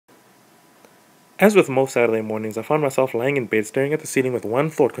As with most Saturday mornings, I found myself lying in bed staring at the ceiling with one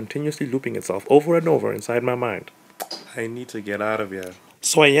thought continuously looping itself over and over inside my mind. I need to get out of here.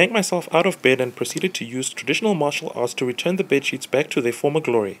 So I yanked myself out of bed and proceeded to use traditional martial arts to return the bedsheets back to their former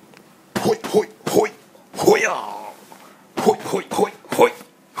glory. Hoi, hoi, hoi, hoya! Hoi, hoi, hoi, hoi,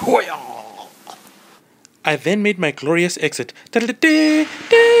 hoya! I then made my glorious exit.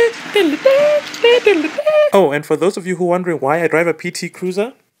 Oh, and for those of you who are wondering why I drive a PT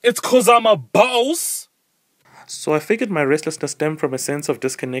Cruiser, It's 'cause I'm a boss! so I figured my restlessness stemmed from a sense of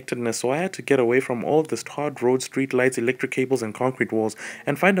disconnectedness, so I had to get away from all of this hard road, street lights, electric cables, and concrete walls,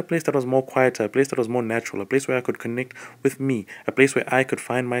 and find a place that was more quieter, a place that was more natural, a place where I could connect with me, a place where I could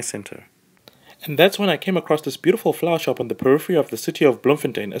find my center. And that's when I came across this beautiful flower shop on the periphery of the city of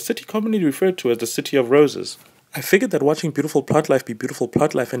Bloemfontein, a city commonly referred to as the City of Roses. I figured that watching beautiful plant life be beautiful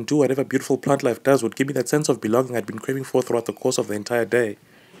plant life and do whatever beautiful plant life does would give me that sense of belonging I'd been craving for throughout the course of the entire day.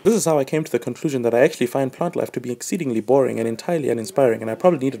 This is how I came to the conclusion that I actually find plant life to be exceedingly boring and entirely uninspiring, and I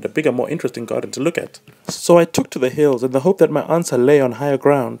probably needed a bigger, more interesting garden to look at. So I took to the hills in the hope that my answer lay on higher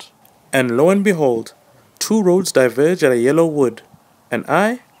ground. And lo and behold, two roads diverge at a yellow wood, and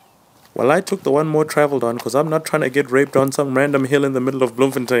well, I took the one more traveled on because I'm not trying to get raped on some random hill in the middle of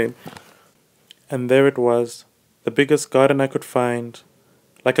Bloemfontein. And there it was, the biggest garden I could find,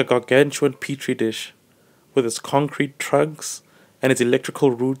 like a gargantuan petri dish, with its concrete trunks and its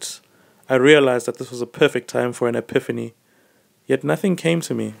electrical roots. I realized that this was a perfect time for an epiphany. Yet nothing came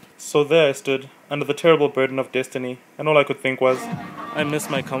to me. So there I stood, under the terrible burden of destiny, and all I could think was, I miss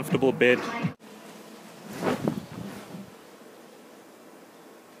my comfortable bed.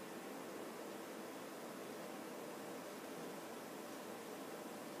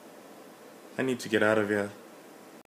 I need to get out of here.